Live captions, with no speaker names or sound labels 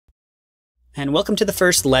and welcome to the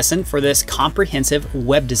first lesson for this comprehensive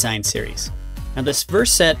web design series. Now, this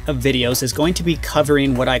first set of videos is going to be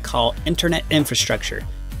covering what I call internet infrastructure,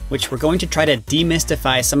 which we're going to try to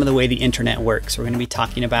demystify some of the way the internet works. We're going to be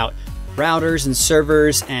talking about routers and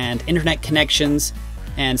servers and internet connections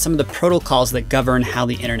and some of the protocols that govern how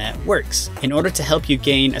the internet works in order to help you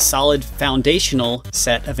gain a solid foundational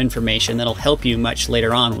set of information that'll help you much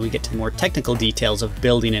later on when we get to the more technical details of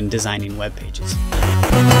building and designing web pages.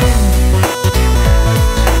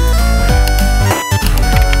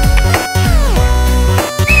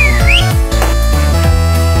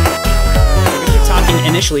 We're talking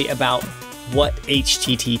initially about what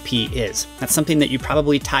HTTP is. That's something that you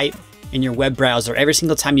probably type in your web browser every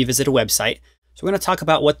single time you visit a website. So we're going to talk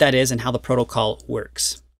about what that is and how the protocol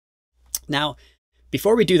works. Now,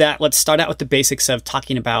 before we do that, let's start out with the basics of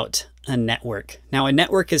talking about a network. Now, a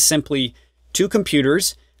network is simply two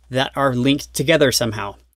computers that are linked together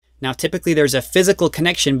somehow. Now, typically there's a physical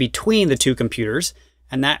connection between the two computers,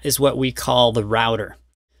 and that is what we call the router.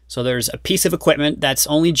 So there's a piece of equipment that's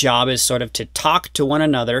only job is sort of to talk to one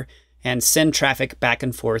another and send traffic back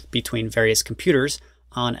and forth between various computers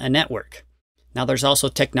on a network. Now, there's also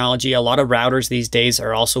technology. A lot of routers these days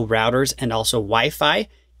are also routers and also Wi-Fi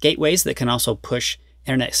gateways that can also push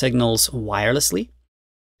internet signals wirelessly.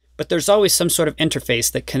 But there's always some sort of interface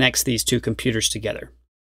that connects these two computers together.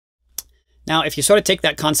 Now, if you sort of take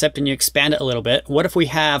that concept and you expand it a little bit, what if we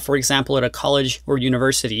have, for example, at a college or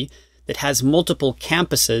university that has multiple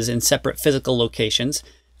campuses in separate physical locations,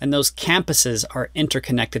 and those campuses are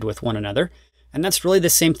interconnected with one another? And that's really the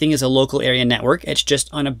same thing as a local area network. It's just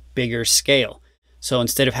on a bigger scale. So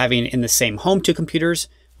instead of having in the same home two computers,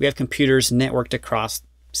 we have computers networked across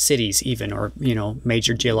cities even, or,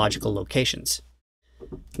 major geological locations.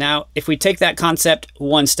 Now, if we take that concept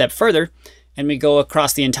one step further and we go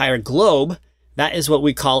across the entire globe, that is what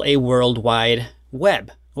we call a World Wide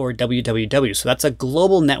Web, or WWW. So that's a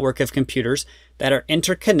global network of computers that are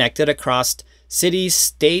interconnected across cities,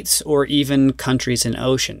 states, or even countries and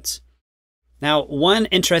oceans. Now, one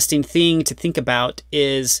interesting thing to think about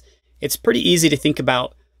is it's pretty easy to think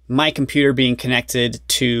about my computer being connected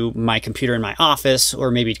to my computer in my office,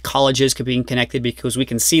 or maybe colleges could be connected because we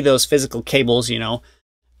can see those physical cables,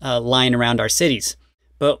 lying around our cities.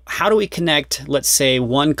 But how do we connect, let's say,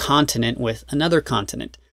 one continent with another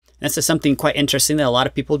continent? And this is something quite interesting that a lot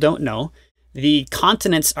of people don't know. The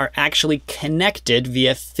continents are actually connected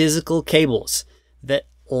via physical cables that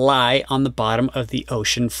lie on the bottom of the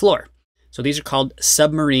ocean floor. So these are called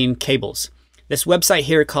submarine cables. This website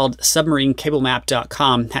here called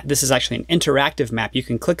submarinecablemap.com, this is actually an interactive map. You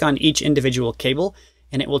can click on each individual cable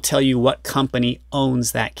and it will tell you what company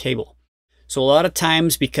owns that cable. So a lot of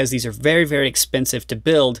times, because these are very, very expensive to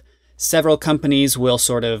build, several companies will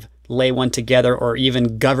sort of lay one together, or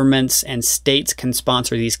even governments and states can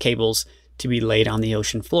sponsor these cables to be laid on the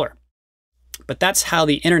ocean floor. But that's how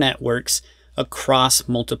the internet works across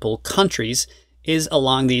multiple countries, is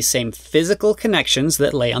along these same physical connections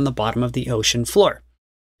that lay on the bottom of the ocean floor.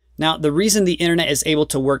 Now, the reason the internet is able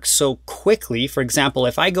to work so quickly, for example,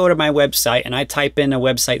 if I go to my website and I type in a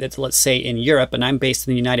website that's, let's say, in Europe and I'm based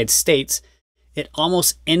in the United States, it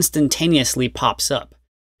almost instantaneously pops up.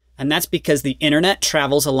 And that's because the internet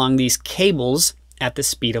travels along these cables at the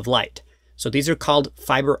speed of light. So these are called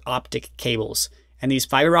fiber optic cables. And these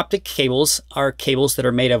fiber optic cables are cables that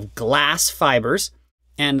are made of glass fibers,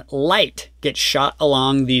 and light gets shot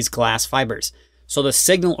along these glass fibers. So the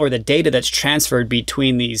signal or the data that's transferred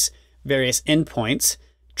between these various endpoints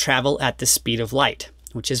travel at the speed of light,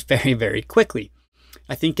 which is very, very quickly.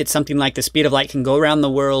 I think it's something like the speed of light can go around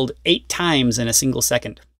the world 8 times in a single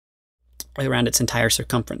second, around its entire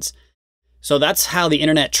circumference. So that's how the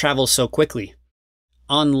internet travels so quickly.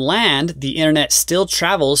 On land, the internet still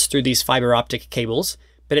travels through these fiber optic cables,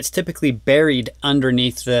 but it's typically buried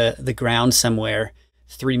underneath the ground somewhere,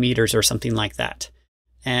 3 meters or something like that.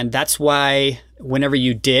 And that's why whenever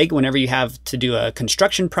you dig, whenever you have to do a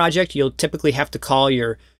construction project, you'll typically have to call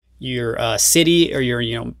your city or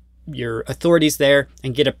your authorities there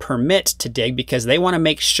and get a permit to dig, because they want to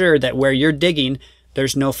make sure that where you're digging,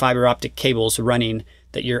 there's no fiber optic cables running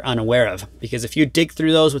that you're unaware of. Because if you dig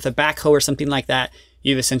through those with a backhoe or something like that,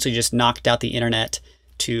 you've essentially just knocked out the internet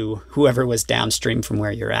to whoever was downstream from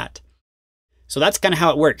where you're at. So that's kind of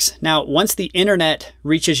how it works. Now, once the internet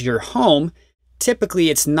reaches your home, typically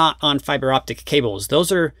it's not on fiber optic cables. Those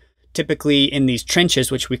are typically in these trenches,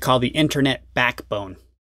 which we call the internet backbone.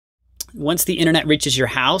 Once the internet reaches your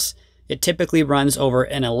house, it typically runs over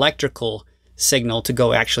an electrical signal to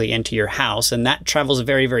go actually into your house, and that travels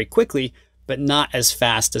very, very quickly, but not as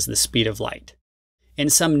fast as the speed of light. In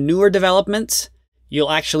some newer developments, you'll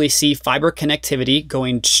actually see fiber connectivity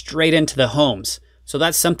going straight into the homes. So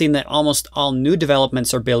that's something that almost all new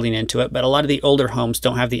developments are building into it, but a lot of the older homes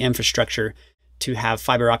don't have the infrastructure to have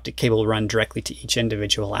fiber optic cable run directly to each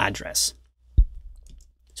individual address.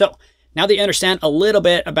 So now that you understand a little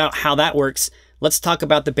bit about how that works, let's talk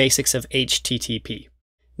about the basics of HTTP.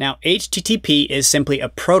 Now, HTTP is simply a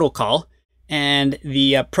protocol, and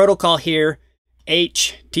the protocol here,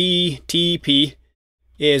 HTTP,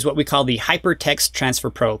 is what we call the Hypertext Transfer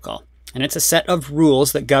Protocol. And it's a set of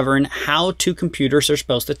rules that govern how two computers are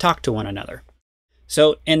supposed to talk to one another.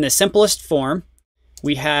 So in the simplest form,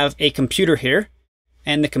 we have a computer here,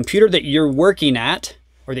 and the computer that you're working at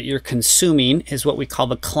or that you're consuming is what we call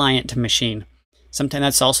the client machine. Sometimes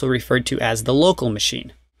that's also referred to as the local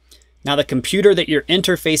machine. Now, the computer that you're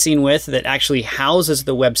interfacing with that actually houses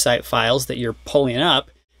the website files that you're pulling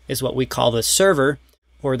up is what we call the server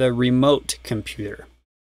or the remote computer.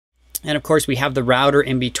 And of course, we have the router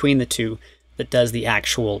in between the two that does the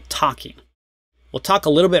actual talking. We'll talk a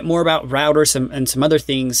little bit more about routers and some other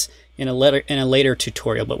things in a later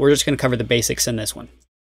tutorial, but we're just going to cover the basics in this one.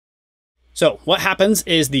 So what happens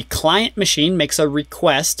is the client machine makes a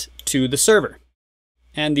request to the server,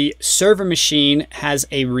 and the server machine has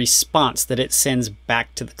a response that it sends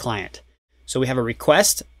back to the client. So we have a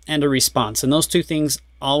request and a response, and those two things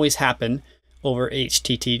always happen over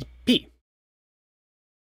HTTP.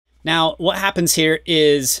 Now, what happens here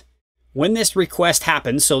is when this request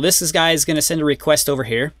happens, so this guy is going to send a request over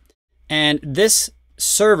here, and this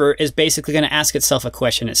server is basically going to ask itself a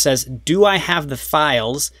question. It says, do I have the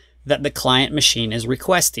files that the client machine is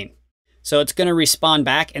requesting? So it's going to respond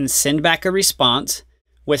back and send back a response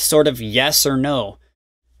with sort of yes or no.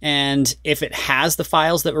 And if it has the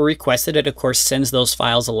files that were requested, it of course sends those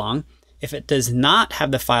files along. If it does not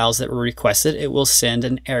have the files that were requested, it will send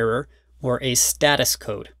an error or a status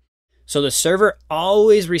code. So the server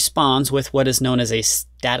always responds with what is known as a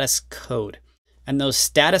status code. And those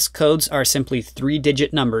status codes are simply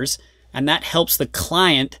 3-digit numbers, and that helps the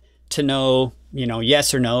client to know,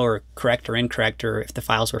 yes or no, or correct or incorrect, or if the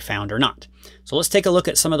files were found or not. So let's take a look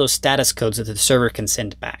at some of those status codes that the server can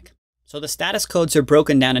send back. So the status codes are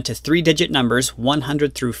broken down into 3-digit numbers,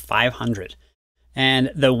 100 through 500.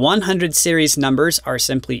 And the 100 series numbers are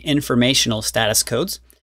simply informational status codes.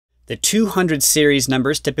 The 200 series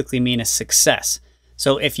numbers typically mean a success.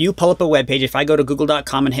 So if you pull up a web page, if I go to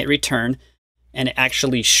google.com and hit return, and it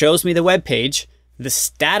actually shows me the web page, the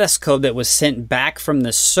status code that was sent back from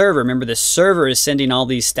the server, remember the server is sending all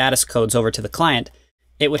these status codes over to the client,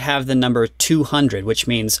 it would have the number 200, which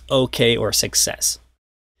means okay or success.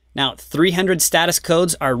 Now, 300 status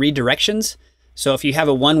codes are redirections. So if you have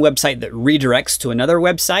one website that redirects to another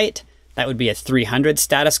website, that would be a 300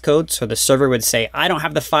 status code. So the server would say, I don't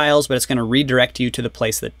have the files, but it's going to redirect you to the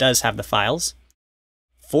place that does have the files.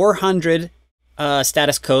 400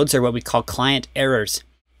 status codes are what we call client errors.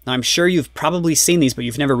 Now, I'm sure you've probably seen these, but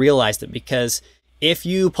you've never realized it, because if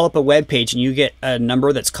you pull up a web page and you get a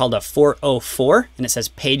number that's called a 404 and it says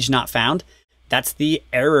page not found, that's the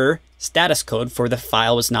error status code for the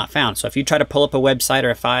file was not found. So if you try to pull up a website or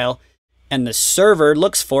a file and the server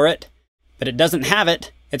looks for it, but it doesn't have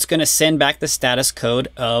it, it's going to send back the status code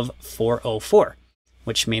of 404,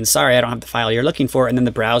 which means, sorry, I don't have the file you're looking for. And then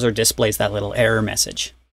the browser displays that little error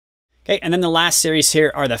message. Okay, and then the last series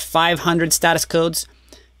here are the 500 status codes.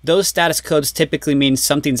 Those status codes typically mean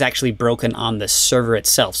something's actually broken on the server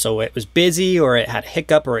itself. So it was busy, or it had a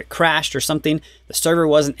hiccup, or it crashed or something. The server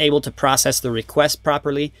wasn't able to process the request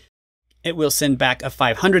properly. It will send back a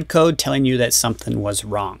 500 code telling you that something was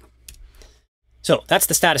wrong. So that's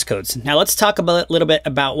the status codes. Now let's talk a little bit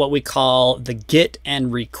about what we call the GET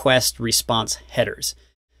and request response headers.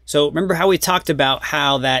 So remember how we talked about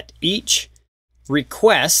how that each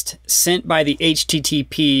request sent by the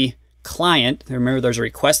HTTP client, remember there's a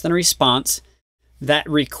request and a response, that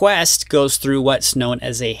request goes through what's known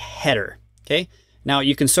as a header. Okay. Now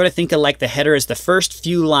you can sort of think of like the header as the first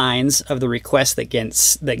few lines of the request that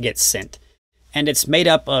gets sent. And it's made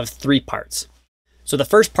up of 3 parts. So the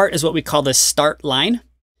first part is what we call the start line.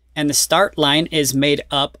 And the start line is made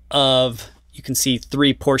up of, you can see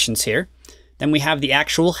 3 portions here. Then we have the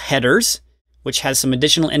actual headers, which has some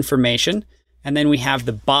additional information. And then we have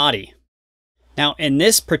the body. Now in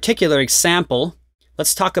this particular example,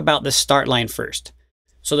 let's talk about the start line first.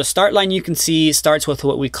 So the start line you can see starts with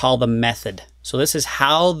what we call the method. So this is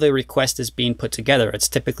how the request is being put together. It's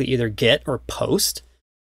typically either GET or POST.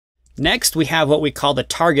 Next, we have what we call the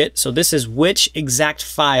target. So this is which exact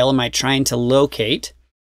file am I trying to locate?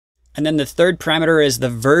 And then the third parameter is the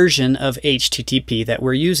version of HTTP that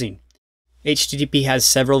we're using. HTTP has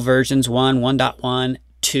several versions, 1, 1.1,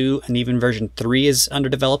 2 and even version 3 is under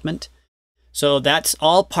development. So that's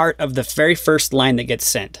all part of the very first line that gets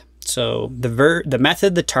sent. So the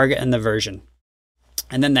method, the target, and the version.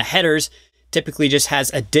 And then the headers typically just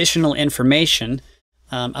has additional information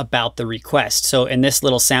about the request. So in this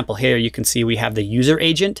little sample here, you can see we have the user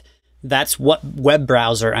agent. That's what web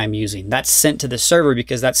browser I'm using. That's sent to the server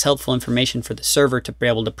because that's helpful information for the server to be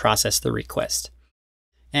able to process the request.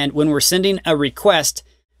 And when we're sending a request,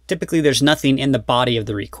 typically there's nothing in the body of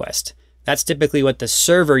the request. That's typically what the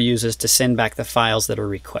server uses to send back the files that are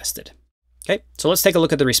requested. Okay, so let's take a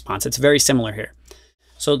look at the response. It's very similar here.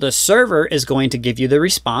 So the server is going to give you the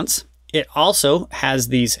response. It also has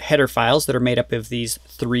these header files that are made up of these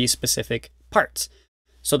 3 specific parts.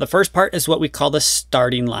 So the first part is what we call the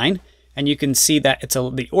starting line. And you can see that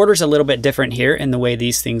the order's a little bit different here in the way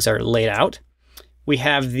these things are laid out. We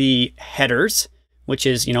have the headers, which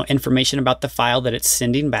is, information about the file that it's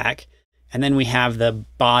sending back. And then we have the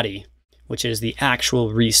body, which is the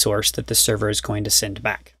actual resource that the server is going to send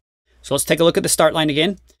back. So let's take a look at the start line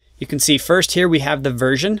again. You can see first here we have the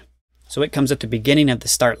version. So it comes at the beginning of the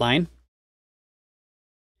start line.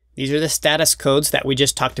 These are the status codes that we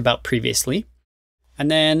just talked about previously. And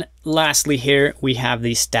then lastly here, we have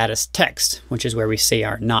the status text, which is where we say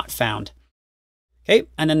are not found. Okay,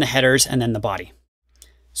 and then the headers and then the body.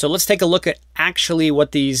 So let's take a look at actually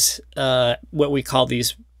what these, what we call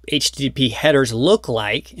these HTTP headers look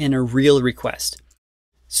like in a real request.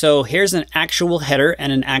 So here's an actual header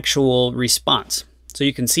and an actual response. So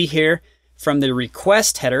you can see here from the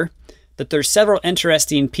request header that there's several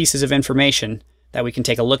interesting pieces of information that we can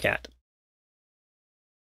take a look at.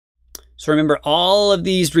 So remember, all of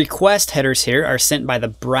these request headers here are sent by the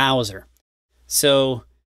browser. So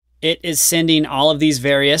it is sending all of these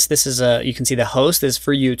various, you can see the host is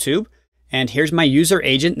for YouTube. And here's my user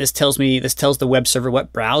agent. This tells the web server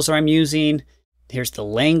what browser I'm using. Here's the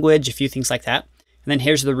language, a few things like that. And then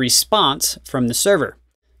here's the response from the server.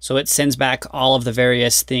 So it sends back all of the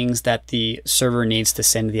various things that the server needs to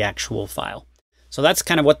send the actual file. So that's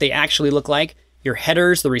kind of what they actually look like. Your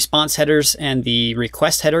headers, the response headers, and the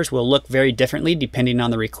request headers will look very differently depending on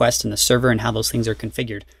the request and the server and how those things are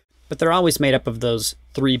configured. But they're always made up of those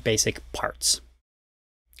 3 basic parts.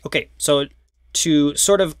 Okay, so to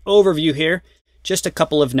sort of overview here, just a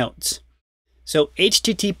couple of notes. So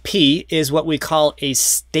HTTP is what we call a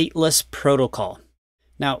stateless protocol.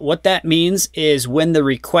 Now, what that means is when the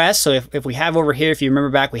request, so if we have over here, if you remember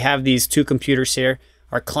back, we have these 2 computers here,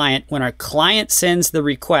 when our client sends the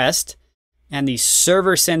request, and the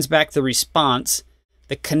server sends back the response,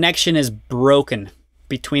 the connection is broken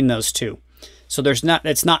between those 2. So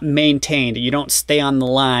it's not maintained. You don't stay on the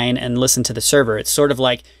line and listen to the server. It's sort of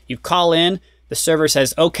like you call in, the server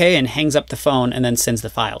says okay and hangs up the phone and then sends the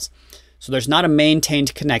files. So there's not a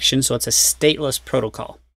maintained connection, so it's a stateless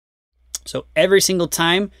protocol. So every single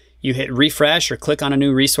time you hit refresh or click on a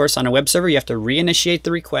new resource on a web server, you have to reinitiate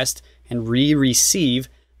the request and receive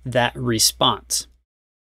that response.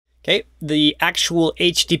 Okay, the actual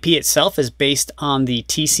HTTP itself is based on the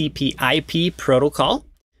TCP/IP protocol,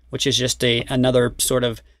 which is just another sort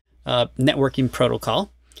of networking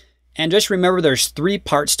protocol. And just remember there's 3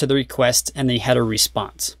 parts to the request and the header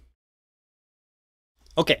response.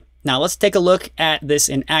 Okay, now let's take a look at this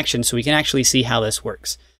in action so we can actually see how this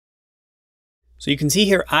works. So you can see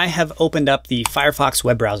here I have opened up the Firefox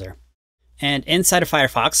web browser. And inside of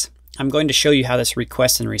Firefox, I'm going to show you how this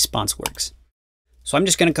request and response works. So I'm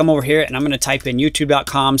just going to come over here and I'm going to type in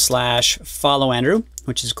youtube.com/followandrew,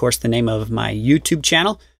 which is of course the name of my YouTube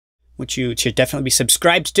channel, which you should definitely be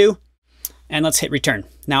subscribed to. And let's hit return.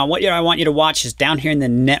 Now what I want you to watch is down here in the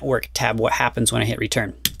network tab what happens when I hit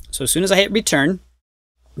return. So as soon as I hit return,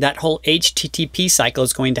 that whole HTTP cycle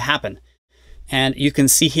is going to happen. And you can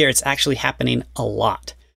see here it's actually happening a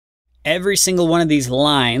lot. Every single one of these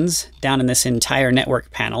lines down in this entire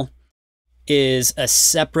network panel is a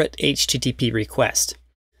separate HTTP request.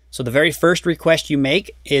 So the very first request you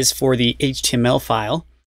make is for the HTML file.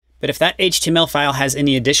 But if that HTML file has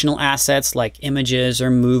any additional assets like images or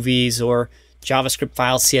movies or JavaScript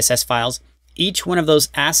files, CSS files, each one of those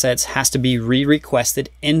assets has to be re-requested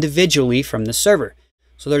individually from the server.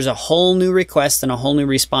 So there's a whole new request and a whole new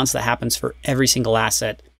response that happens for every single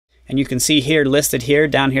asset. And you can see here listed here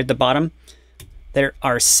down here at the bottom, there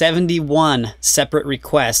are 71 separate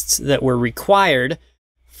requests that were required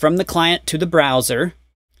from the client to the browser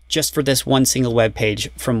just for this one single web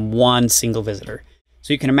page from one single visitor.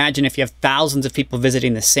 So you can imagine if you have thousands of people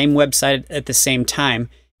visiting the same website at the same time,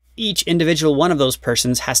 each individual one of those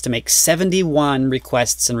persons has to make 71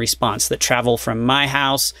 requests and response that travel from my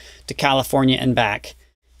house to California and back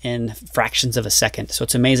in fractions of a second. So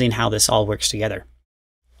it's amazing how this all works together.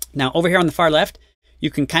 Now over here on the far left, you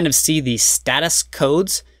can kind of see the status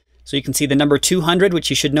codes. So you can see the number 200, which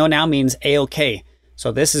you should know now means A-OK.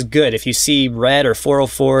 So this is good. If you see red or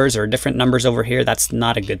 404s or different numbers over here, that's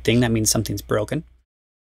not a good thing. That means something's broken.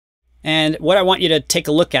 And what I want you to take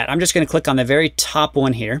a look at, I'm just going to click on the very top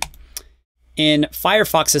one here. In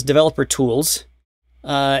Firefox's developer tools,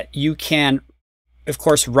 you can, of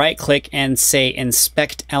course, right-click and say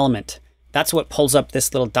Inspect Element. That's what pulls up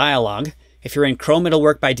this little dialog. If you're in Chrome, it'll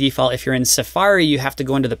work by default. If you're in Safari, you have to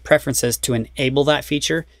go into the preferences to enable that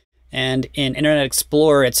feature. And in Internet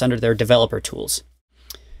Explorer, it's under their developer tools.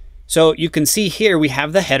 So you can see here we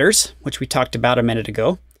have the headers, which we talked about a minute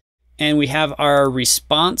ago. And we have our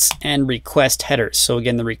response and request headers. So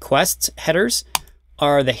again, the requests headers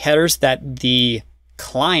are the headers that the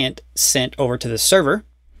client sent over to the server.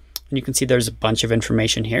 And you can see there's a bunch of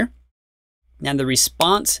information here. And the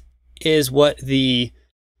response is what the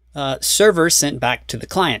server sent back to the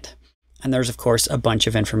client. And there's, of course, a bunch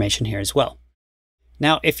of information here as well.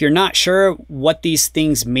 Now, if you're not sure what these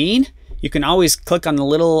things mean, you can always click on the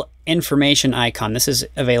little information icon. This is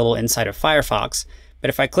available inside of Firefox. But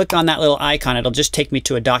if I click on that little icon, it'll just take me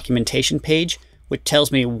to a documentation page, which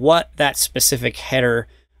tells me what that specific header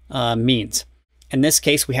means. In this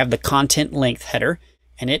case, we have the content length header,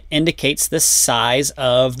 and it indicates the size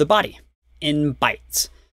of the body in bytes.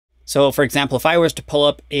 So for example, if I was to pull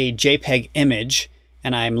up a JPEG image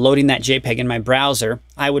and I'm loading that JPEG in my browser,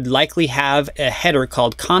 I would likely have a header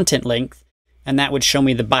called content length, and that would show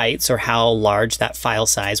me the bytes or how large that file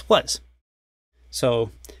size was. So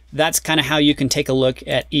that's kind of how you can take a look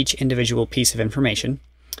at each individual piece of information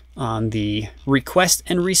on the request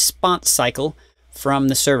and response cycle from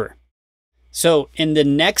the server. So in the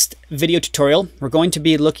next video tutorial, we're going to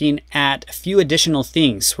be looking at a few additional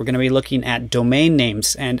things. We're going to be looking at domain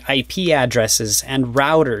names and IP addresses and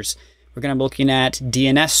routers. We're going to be looking at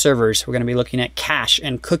DNS servers. We're going to be looking at cache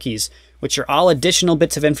and cookies, which are all additional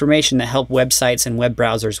bits of information that help websites and web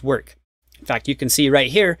browsers work. In fact, you can see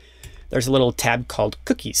right here, there's a little tab called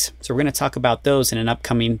cookies. So we're going to talk about those in an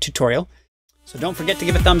upcoming tutorial. So don't forget to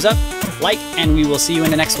give a thumbs up, like, and we will see you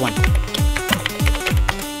in the next one.